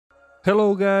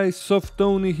Hello guys,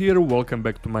 Softoni here, welcome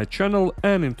back to my channel,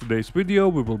 and in today's video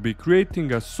we will be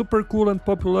creating a super cool and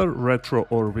popular retro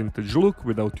or vintage look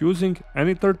without using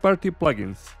any third-party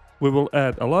plugins. We will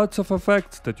add a lots of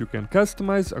effects that you can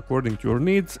customize according to your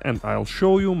needs, and I'll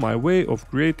show you my way of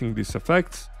creating these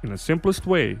effects in the simplest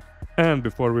way. And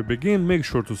before we begin, make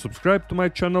sure to subscribe to my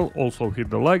channel, also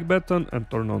hit the like button and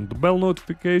turn on the bell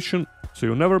notification so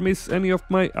you never miss any of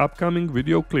my upcoming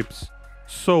video clips.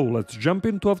 So let's jump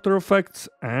into After Effects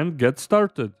and get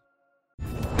started.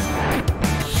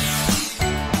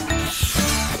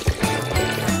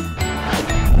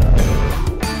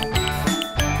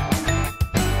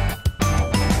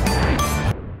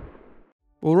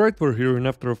 Alright, we're here in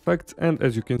After Effects, and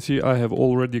as you can see I have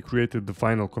already created the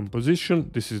final composition.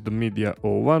 This is the Media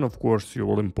 01, of course you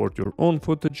will import your own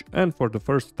footage, and for the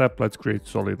first step let's create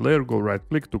solid layer. Go right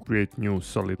click to create new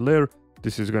solid layer.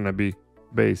 This is gonna be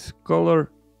base color,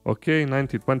 okay,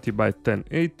 1920 by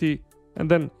 1080,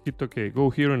 and then hit OK. Go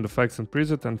here in the effects and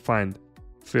preset and find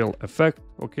fill effect,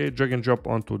 okay, drag and drop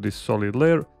onto this solid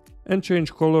layer and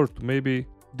change color to maybe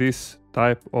this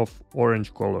type of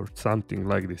orange color, something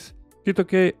like this. Hit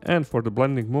OK, and for the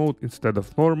blending mode, instead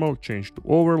of normal, change to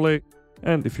overlay,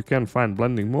 and if you can find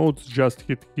blending modes, just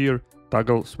hit here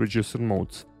toggle switches and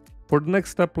modes. For the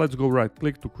next step, let's go right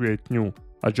click to create new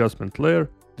adjustment layer.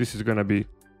 This is gonna be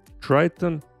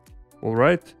Triton.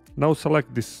 Alright, now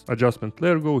select this adjustment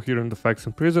layer, go here in the effects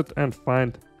and preset and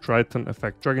find Triton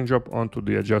effect, drag and drop onto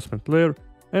the adjustment layer,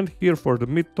 and here for the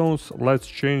midtones let's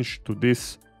change to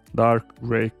this dark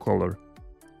gray color.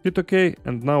 Hit OK,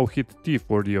 and now hit T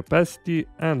for the opacity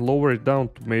and lower it down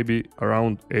to maybe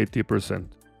around 80%.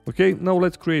 Okay, now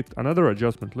let's create another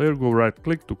adjustment layer. Go right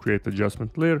click to create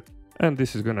adjustment layer, and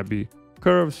this is gonna be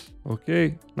curves.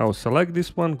 Okay, now select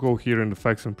this one, go here in the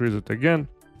effects and preset again,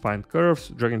 find curves,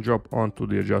 drag and drop onto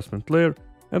the adjustment layer,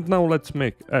 and now let's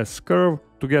make S curve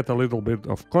to get a little bit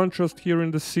of contrast here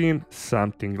in the scene,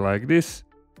 something like this.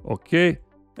 Okay,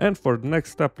 and for the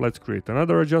next step let's create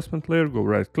another adjustment layer. Go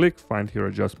right click, find here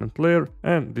adjustment layer,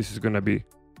 and this is gonna be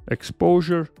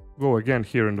exposure. Go again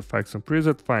here in the effects and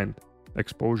preset, find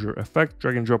exposure effect,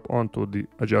 drag and drop onto the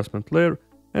adjustment layer,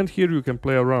 and here you can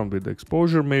play around with the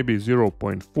exposure, maybe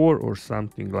 0.4 or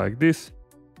something like this,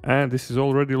 and this is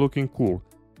already looking cool.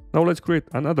 Now let's create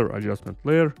another adjustment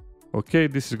layer. Okay,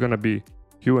 this is gonna be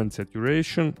hue and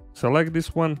saturation. Select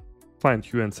this one, find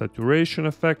hue and saturation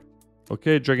effect.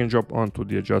 Okay, drag and drop onto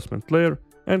the adjustment layer,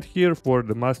 and here for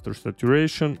the master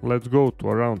saturation let's go to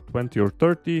around 20 or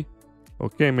 30.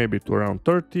 Okay, maybe to around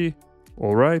 30.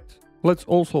 Alright, let's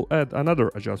also add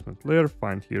another adjustment layer.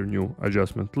 Find here new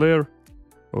adjustment layer.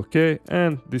 Okay,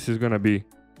 and this is gonna be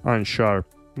unsharp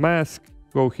mask.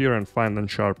 Go here and find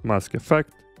unsharp mask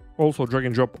effect. Also drag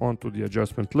and drop onto the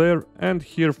adjustment layer, and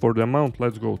here for the amount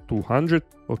let's go 200.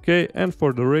 Okay, and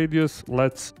for the radius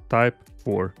let's type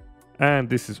 4, and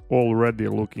this is already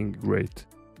looking great.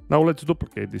 Now let's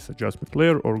duplicate this adjustment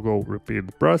layer or go repeat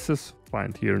the process.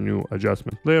 Find here new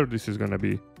adjustment layer. This is gonna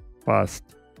be fast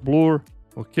blur.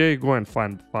 Okay, go and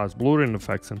find fast blur in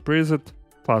effects and preset,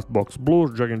 fast box blur,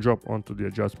 drag and drop onto the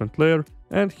adjustment layer,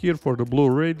 and here for the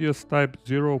blur radius type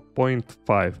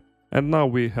 0.5. And now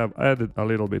we have added a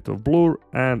little bit of blur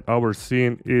and our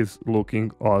scene is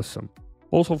looking awesome.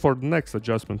 Also for the next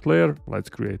adjustment layer, let's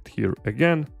create here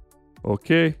again.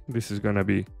 Okay, this is gonna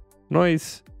be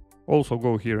noise. Also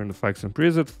go here in the effects and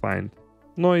preset, find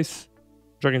noise,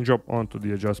 drag and drop onto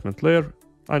the adjustment layer,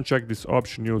 uncheck this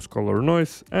option, use color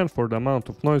noise, and for the amount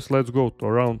of noise let's go to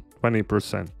around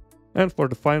 20%. And for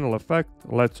the final effect,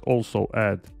 let's also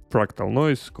add fractal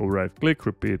noise. Go right click,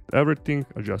 repeat everything,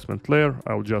 adjustment layer,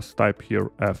 I'll just type here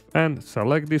FN,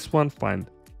 select this one, find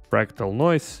fractal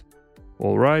noise.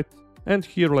 Alright, and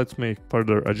here let's make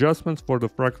further adjustments. For the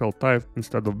fractal type,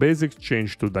 instead of basic,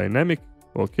 change to dynamic.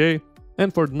 Okay,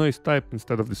 and for the noise type,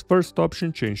 instead of this first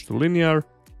option, change to linear.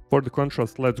 For the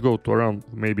contrast, let's go to around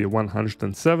maybe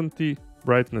 170,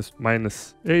 brightness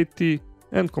minus 80,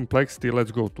 and complexity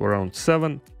let's go to around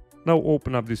 7. Now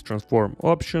open up this transform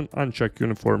option, uncheck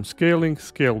uniform scaling,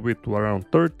 scale width to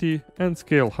around 30, and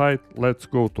scale height let's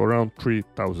go to around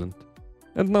 3000.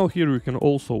 And now here you can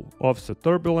also offset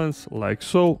turbulence like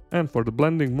so, and for the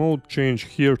blending mode change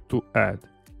here to add.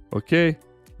 Okay,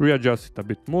 readjust it a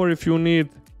bit more if you need.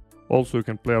 Also you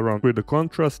can play around with the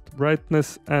contrast,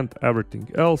 brightness and everything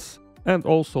else. And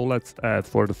also let's add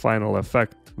for the final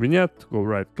effect vignette. Go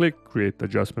right click, create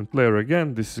adjustment layer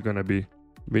again, this is gonna be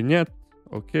vignette.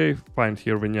 Okay, find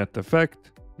here vignette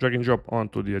effect, drag and drop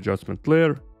onto the adjustment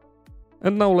layer.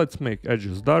 And now let's make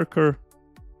edges darker,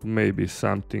 maybe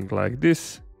something like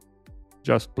this.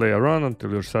 Just play around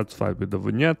until you're satisfied with the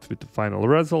vignette, with the final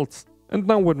results. And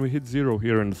now when we hit 0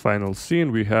 here in the final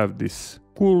scene, we have this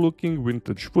cool looking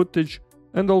vintage footage.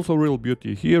 And also real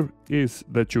beauty here is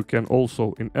that you can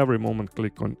also in every moment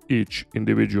click on each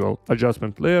individual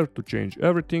adjustment layer to change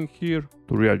everything here,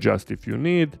 to readjust if you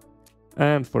need.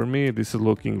 And for me, this is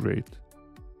looking great.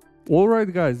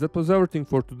 Alright guys, that was everything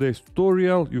for today's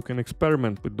tutorial. You can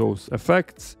experiment with those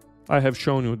effects. I have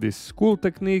shown you this cool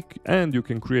technique and you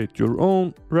can create your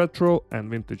own retro and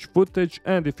vintage footage.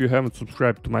 And if you haven't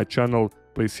subscribed to my channel,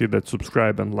 please hit that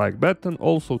subscribe and like button.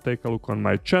 Also take a look on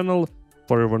my channel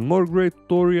for even more great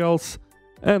tutorials.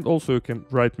 And also you can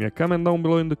write me a comment down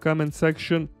below in the comment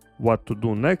section what to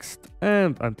do next.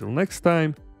 And until next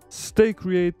time, stay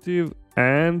creative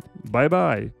and bye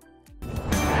bye.